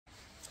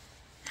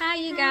Hi,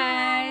 you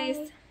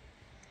guys.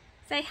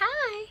 Say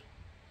hi.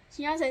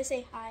 She knows how to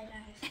say hi,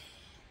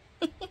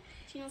 guys.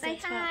 She knows Say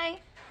hi.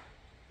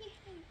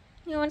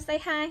 You want to say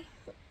hi?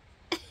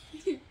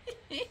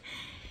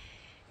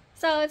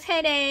 So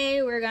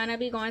today we're gonna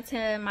be going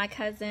to my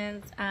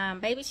cousin's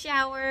baby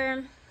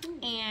shower,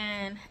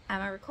 and I'm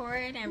gonna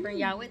record and bring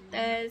y'all with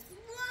us.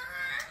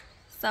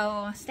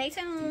 So stay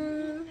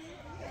tuned.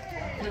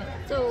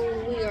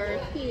 So we are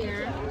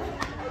here.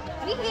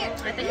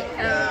 I think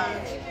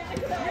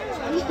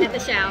at the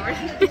shower.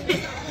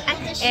 At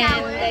the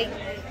shower. And they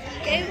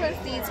gave us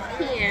these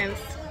pins,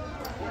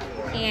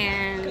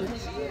 and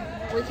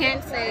we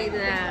can't say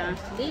the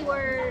D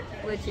word,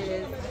 which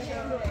is,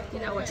 you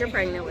know, what you're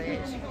pregnant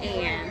with,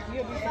 and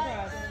you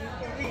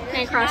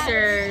can't cross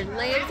your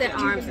legs and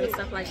arms and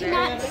stuff like that.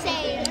 Not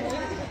say.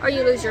 Or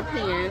you lose your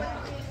pen,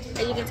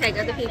 and you can take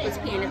other people's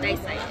pen if they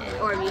say it,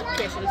 or if you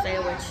catch them say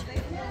it, which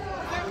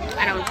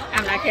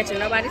I'm not catching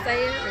nobody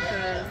say it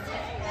because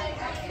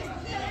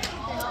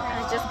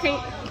I just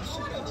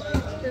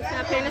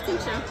not paying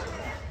attention.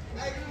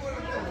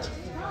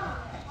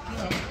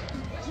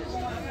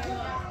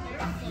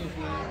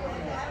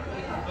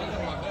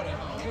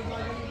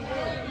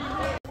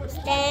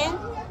 Stand.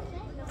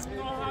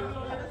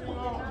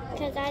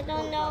 Because I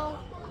don't know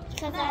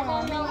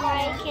why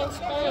I can't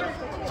stand.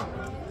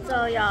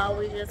 So y'all,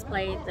 we just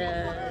played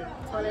the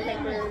toilet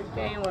paper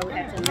game where we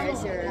have to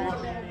measure,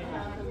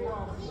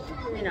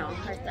 you know,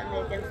 her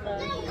stomach and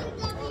stuff.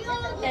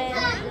 And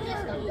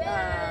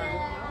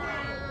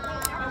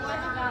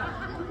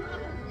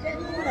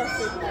what else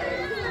we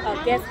played? Oh,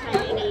 guess how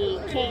many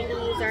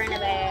candies are in the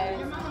bag.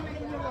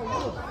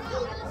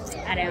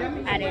 I didn't do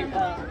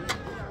anything.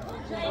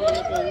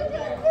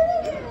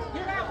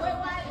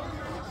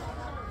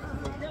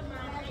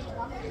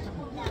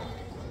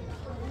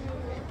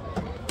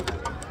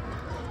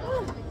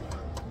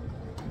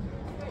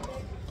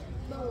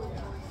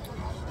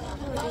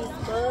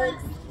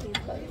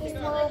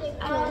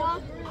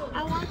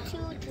 I want to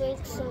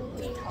drink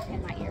something. In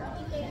my ear.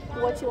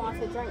 What you want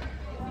to drink?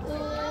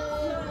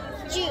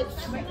 Juice.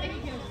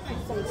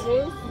 Some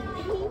juice?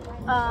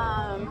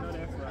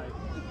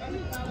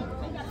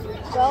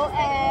 Go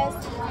ask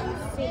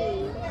C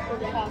if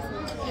they have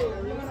some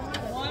juice.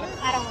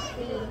 I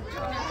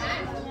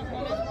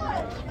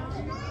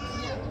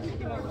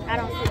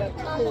don't see a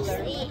cooler.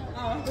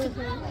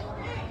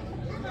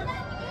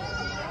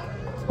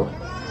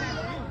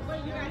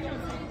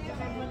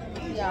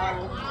 Y'all,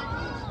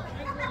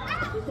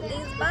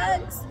 these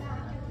bugs.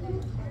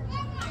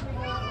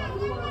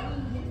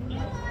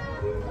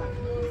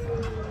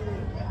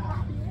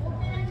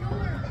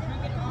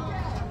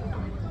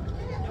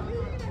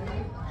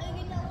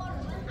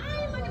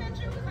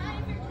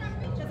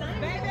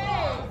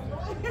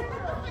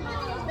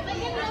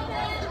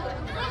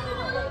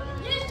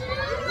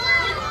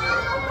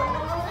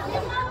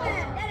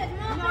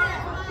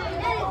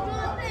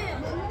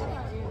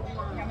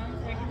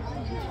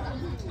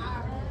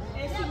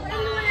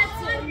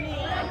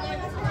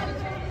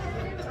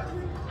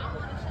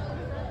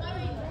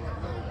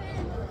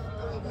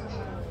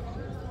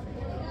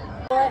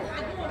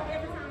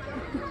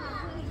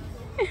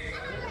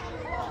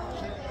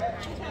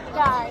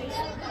 Guys.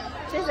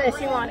 She said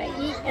she want to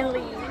eat and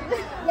leave.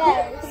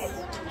 Yes.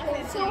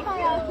 It's so hot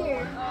out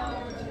here.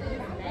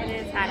 It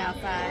is hot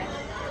outside.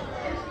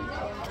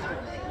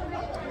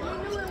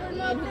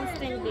 And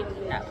Houston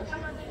didn't know.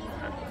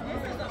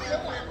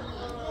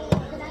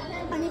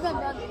 I need a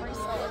rug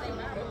bracelet.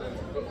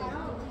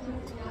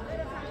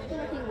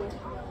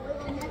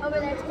 Over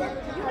there too.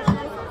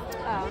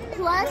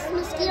 Plus,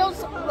 mosquitoes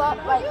rub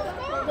like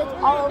it's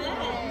all over me.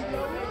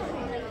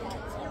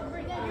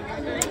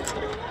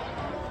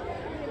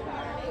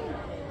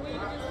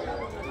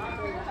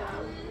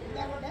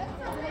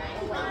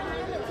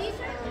 He's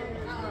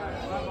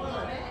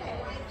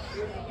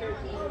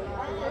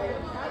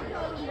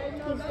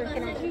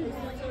drinking a juice.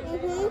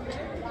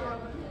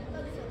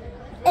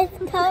 It's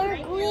color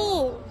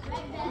green.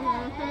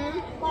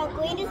 Well,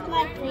 green is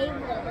my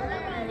favorite.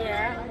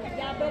 Yeah.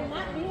 Y'all better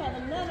not be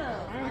having none of them.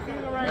 I ain't seen it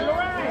right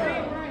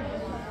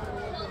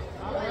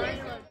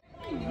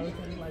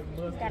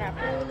Got our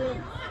food.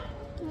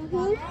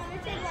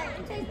 It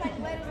tastes like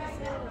lettuce.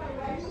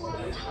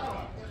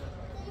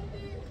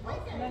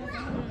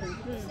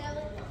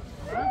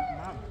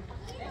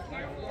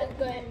 It's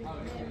good.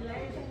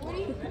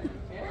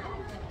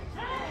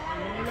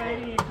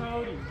 Lady and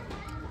Cody.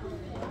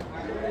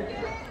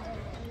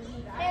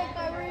 Hey,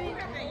 Kyrie.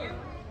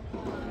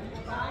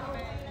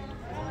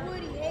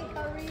 Woody, hey,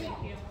 Kyrie.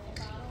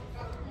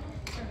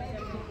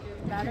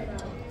 Got it.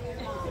 It's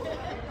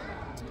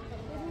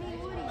me,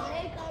 Woody.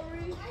 Hey,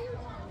 Kyrie.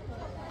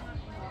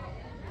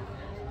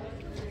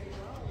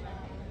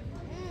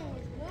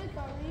 It's good,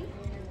 Kyrie.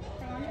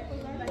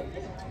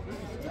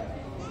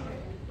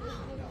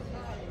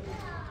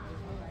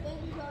 Thank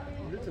you,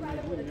 Kyrie.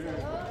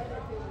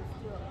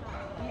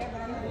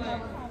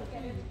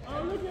 Oh,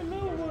 look at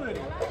little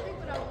Woody.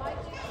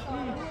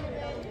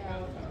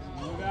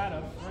 You got a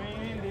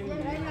friend in me.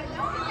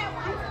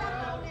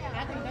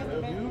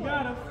 You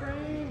got a friend.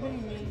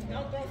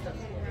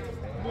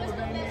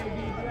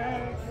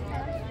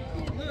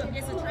 Look,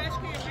 it's a trash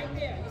can right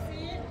there. You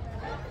see it?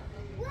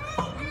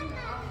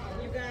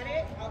 You got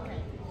it? Okay.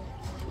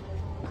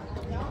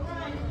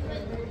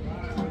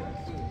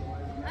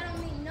 I don't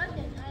mean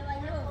nothing. I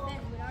like no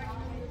offense, but I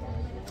already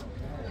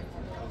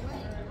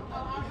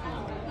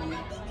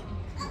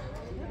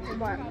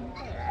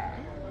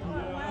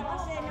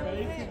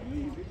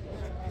knew.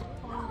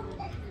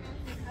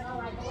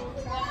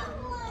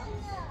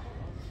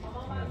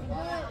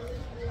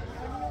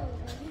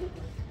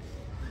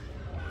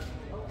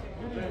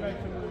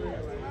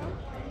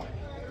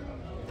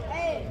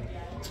 Hey.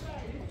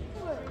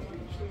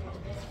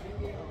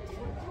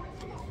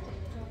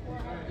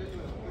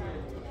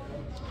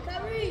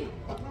 Kyrie.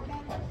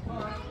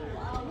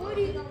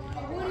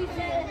 Woody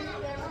said.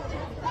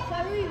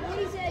 Kyrie,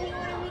 Woody said he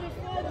wanted me to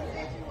struggle.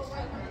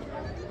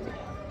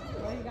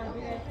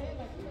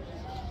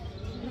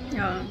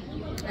 Y'all,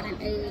 I done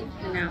ate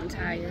and now I'm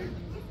tired.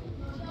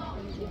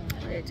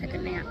 Ready to take a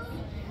nap.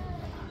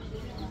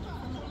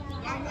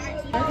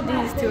 Look at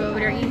these two over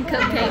there eating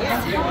cupcakes.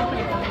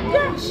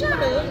 Yeah, shut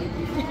up.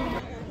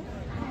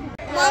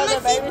 Well,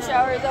 the baby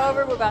shower is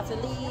over. We're about to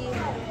leave.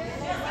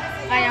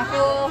 I am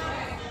full.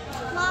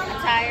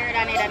 I'm tired.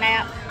 I need a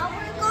nap. Are we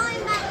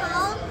going back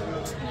home?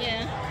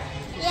 Yeah.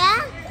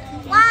 Yeah?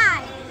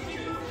 Why?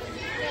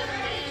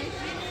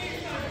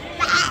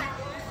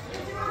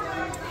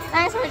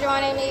 Thanks for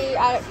joining me.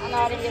 I know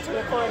I didn't get to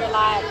record a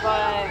lot,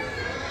 but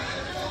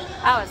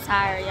I was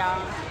tired,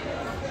 y'all.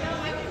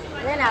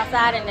 Being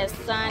outside in the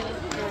sun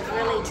is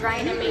really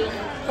draining me.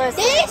 Plus,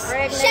 This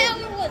pregnant.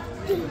 shower was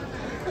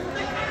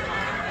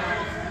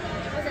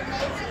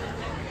amazing.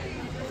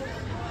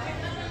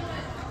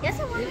 Yes,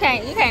 it was. You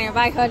can't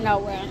invite her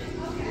nowhere.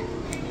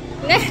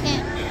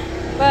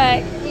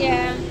 But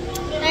yeah,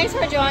 thanks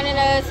for joining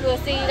us. We'll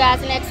see you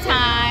guys next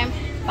time.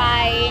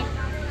 Bye.